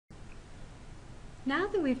Now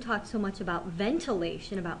that we've talked so much about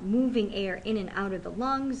ventilation, about moving air in and out of the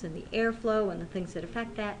lungs and the airflow and the things that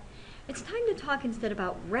affect that, it's time to talk instead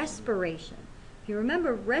about respiration. If you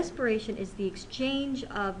remember, respiration is the exchange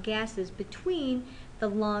of gases between the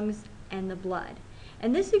lungs and the blood.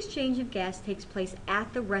 And this exchange of gas takes place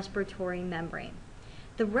at the respiratory membrane.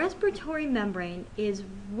 The respiratory membrane is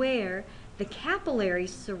where the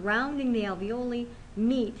capillaries surrounding the alveoli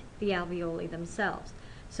meet the alveoli themselves.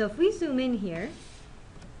 So if we zoom in here,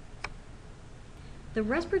 the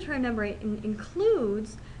respiratory membrane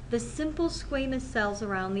includes the simple squamous cells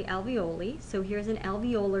around the alveoli. So here's an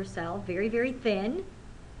alveolar cell, very, very thin.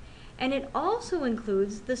 And it also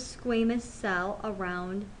includes the squamous cell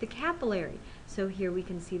around the capillary. So here we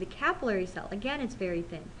can see the capillary cell. Again, it's very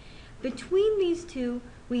thin. Between these two,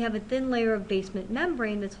 we have a thin layer of basement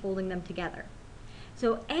membrane that's holding them together.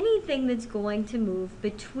 So anything that's going to move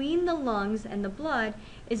between the lungs and the blood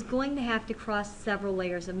is going to have to cross several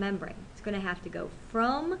layers of membrane. It's going to have to go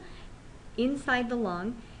from inside the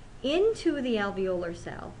lung into the alveolar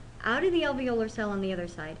cell, out of the alveolar cell on the other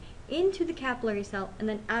side, into the capillary cell, and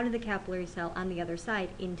then out of the capillary cell on the other side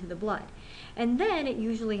into the blood. And then it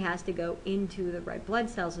usually has to go into the red blood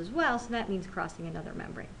cells as well, so that means crossing another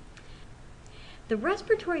membrane. The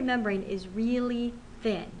respiratory membrane is really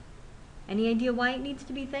thin. Any idea why it needs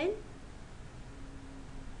to be thin?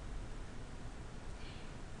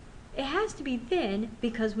 It has to be thin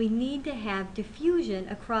because we need to have diffusion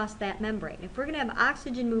across that membrane. If we're going to have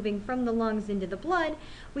oxygen moving from the lungs into the blood,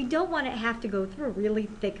 we don't want to have to go through a really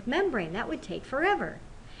thick membrane. That would take forever.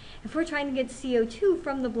 If we're trying to get CO2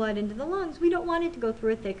 from the blood into the lungs, we don't want it to go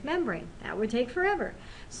through a thick membrane. That would take forever.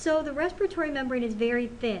 So the respiratory membrane is very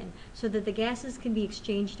thin so that the gases can be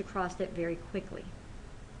exchanged across it very quickly.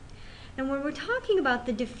 And when we're talking about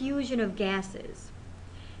the diffusion of gases,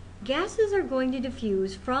 gases are going to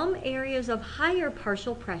diffuse from areas of higher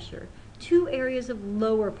partial pressure to areas of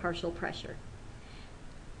lower partial pressure.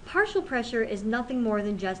 Partial pressure is nothing more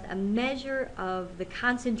than just a measure of the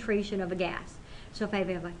concentration of a gas. So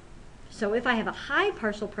if I have a high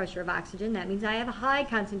partial pressure of oxygen, that means I have a high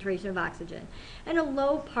concentration of oxygen. And a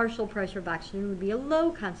low partial pressure of oxygen would be a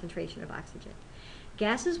low concentration of oxygen.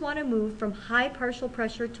 Gases want to move from high partial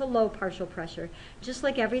pressure to low partial pressure, just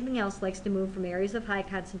like everything else likes to move from areas of high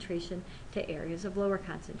concentration to areas of lower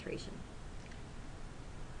concentration.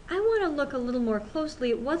 I want to look a little more closely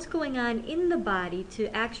at what's going on in the body to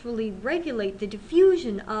actually regulate the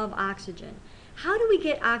diffusion of oxygen. How do we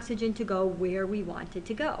get oxygen to go where we want it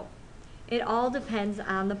to go? It all depends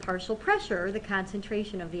on the partial pressure, or the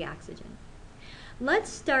concentration of the oxygen. Let's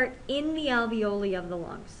start in the alveoli of the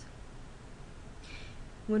lungs.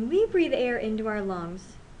 When we breathe air into our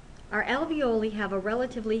lungs, our alveoli have a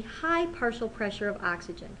relatively high partial pressure of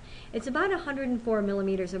oxygen. It's about 104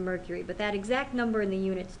 millimeters of mercury, but that exact number in the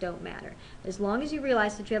units don't matter, as long as you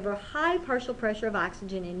realize that you have a high partial pressure of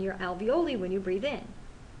oxygen in your alveoli when you breathe in.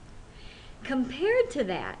 Compared to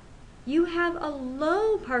that, you have a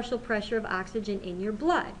low partial pressure of oxygen in your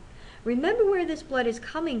blood. Remember where this blood is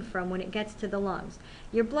coming from when it gets to the lungs.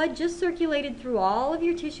 Your blood just circulated through all of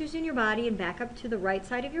your tissues in your body and back up to the right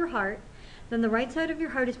side of your heart. Then the right side of your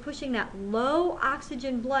heart is pushing that low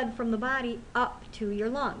oxygen blood from the body up to your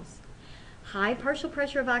lungs. High partial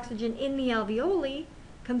pressure of oxygen in the alveoli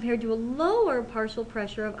compared to a lower partial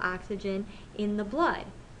pressure of oxygen in the blood.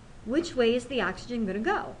 Which way is the oxygen going to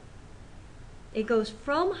go? It goes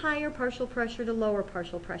from higher partial pressure to lower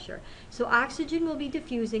partial pressure. So oxygen will be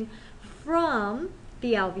diffusing from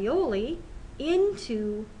the alveoli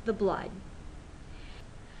into the blood.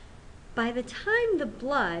 By the time the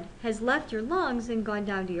blood has left your lungs and gone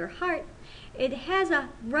down to your heart, it has a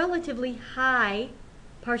relatively high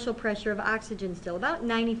partial pressure of oxygen still, about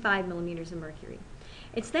 95 millimeters of mercury.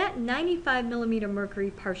 It's that 95 millimeter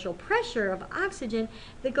mercury partial pressure of oxygen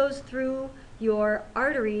that goes through your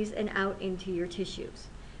arteries and out into your tissues.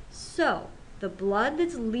 So the blood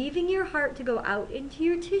that's leaving your heart to go out into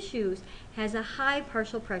your tissues has a high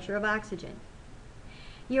partial pressure of oxygen.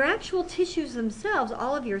 Your actual tissues themselves,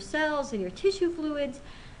 all of your cells and your tissue fluids,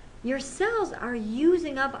 your cells are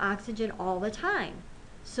using up oxygen all the time.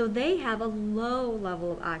 So they have a low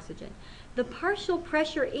level of oxygen. The partial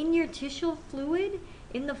pressure in your tissue fluid,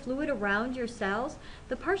 in the fluid around your cells,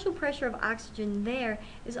 the partial pressure of oxygen there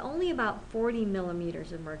is only about 40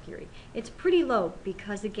 millimeters of mercury. It's pretty low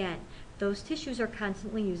because, again, those tissues are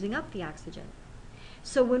constantly using up the oxygen.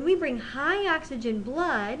 So when we bring high oxygen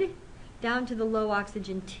blood down to the low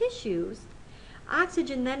oxygen tissues,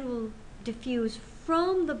 oxygen then will diffuse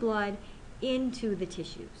from the blood into the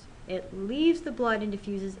tissues. It leaves the blood and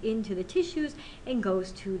diffuses into the tissues and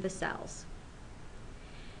goes to the cells.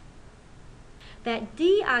 That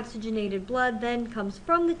deoxygenated blood then comes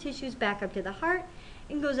from the tissues back up to the heart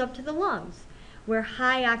and goes up to the lungs, where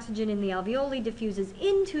high oxygen in the alveoli diffuses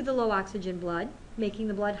into the low oxygen blood, making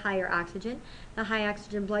the blood higher oxygen. The high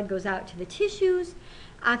oxygen blood goes out to the tissues.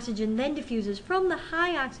 Oxygen then diffuses from the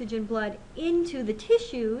high oxygen blood into the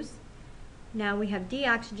tissues. Now we have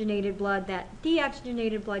deoxygenated blood. That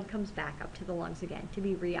deoxygenated blood comes back up to the lungs again to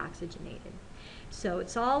be reoxygenated. So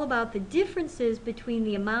it's all about the differences between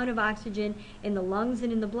the amount of oxygen in the lungs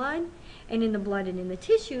and in the blood and in the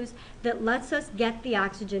tissues that lets us get the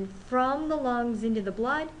oxygen from the lungs into the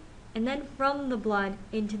blood and then from the blood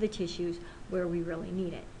into the tissues where we really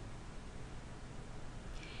need it.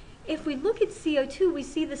 If we look at CO2, we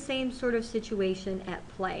see the same sort of situation at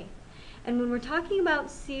play. And when we're talking about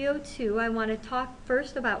CO2, I want to talk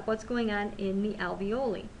first about what's going on in the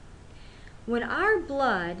alveoli. When our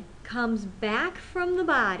blood comes back from the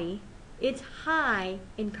body, it's high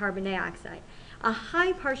in carbon dioxide. A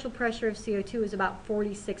high partial pressure of CO2 is about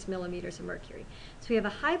 46 millimeters of mercury. So we have a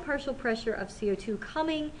high partial pressure of CO2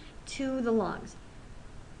 coming to the lungs.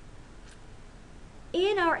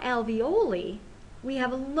 In our alveoli, we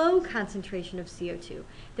have a low concentration of CO2.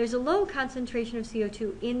 There's a low concentration of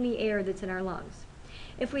CO2 in the air that's in our lungs.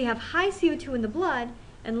 If we have high CO2 in the blood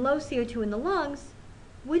and low CO2 in the lungs,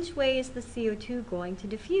 which way is the CO2 going to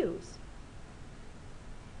diffuse?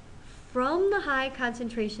 From the high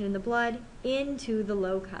concentration in the blood into the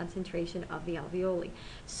low concentration of the alveoli.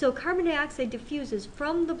 So carbon dioxide diffuses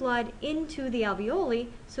from the blood into the alveoli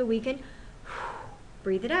so we can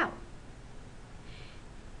breathe it out.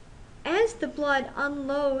 As the blood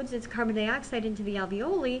unloads its carbon dioxide into the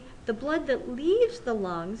alveoli, the blood that leaves the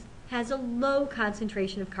lungs has a low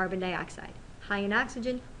concentration of carbon dioxide. High in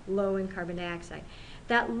oxygen, low in carbon dioxide.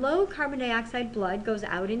 That low carbon dioxide blood goes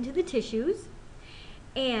out into the tissues,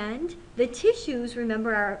 and the tissues,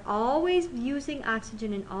 remember, are always using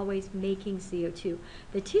oxygen and always making CO2.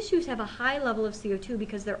 The tissues have a high level of CO2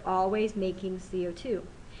 because they're always making CO2.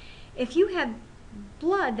 If you have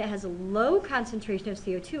blood that has a low concentration of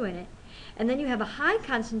CO2 in it, and then you have a high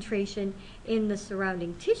concentration in the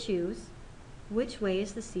surrounding tissues, which way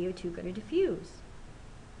is the CO2 going to diffuse?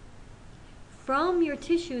 From your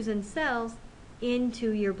tissues and cells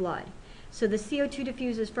into your blood. So the CO2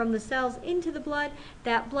 diffuses from the cells into the blood.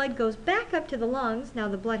 That blood goes back up to the lungs. Now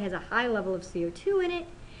the blood has a high level of CO2 in it.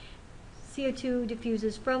 CO2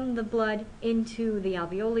 diffuses from the blood into the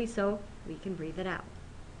alveoli so we can breathe it out.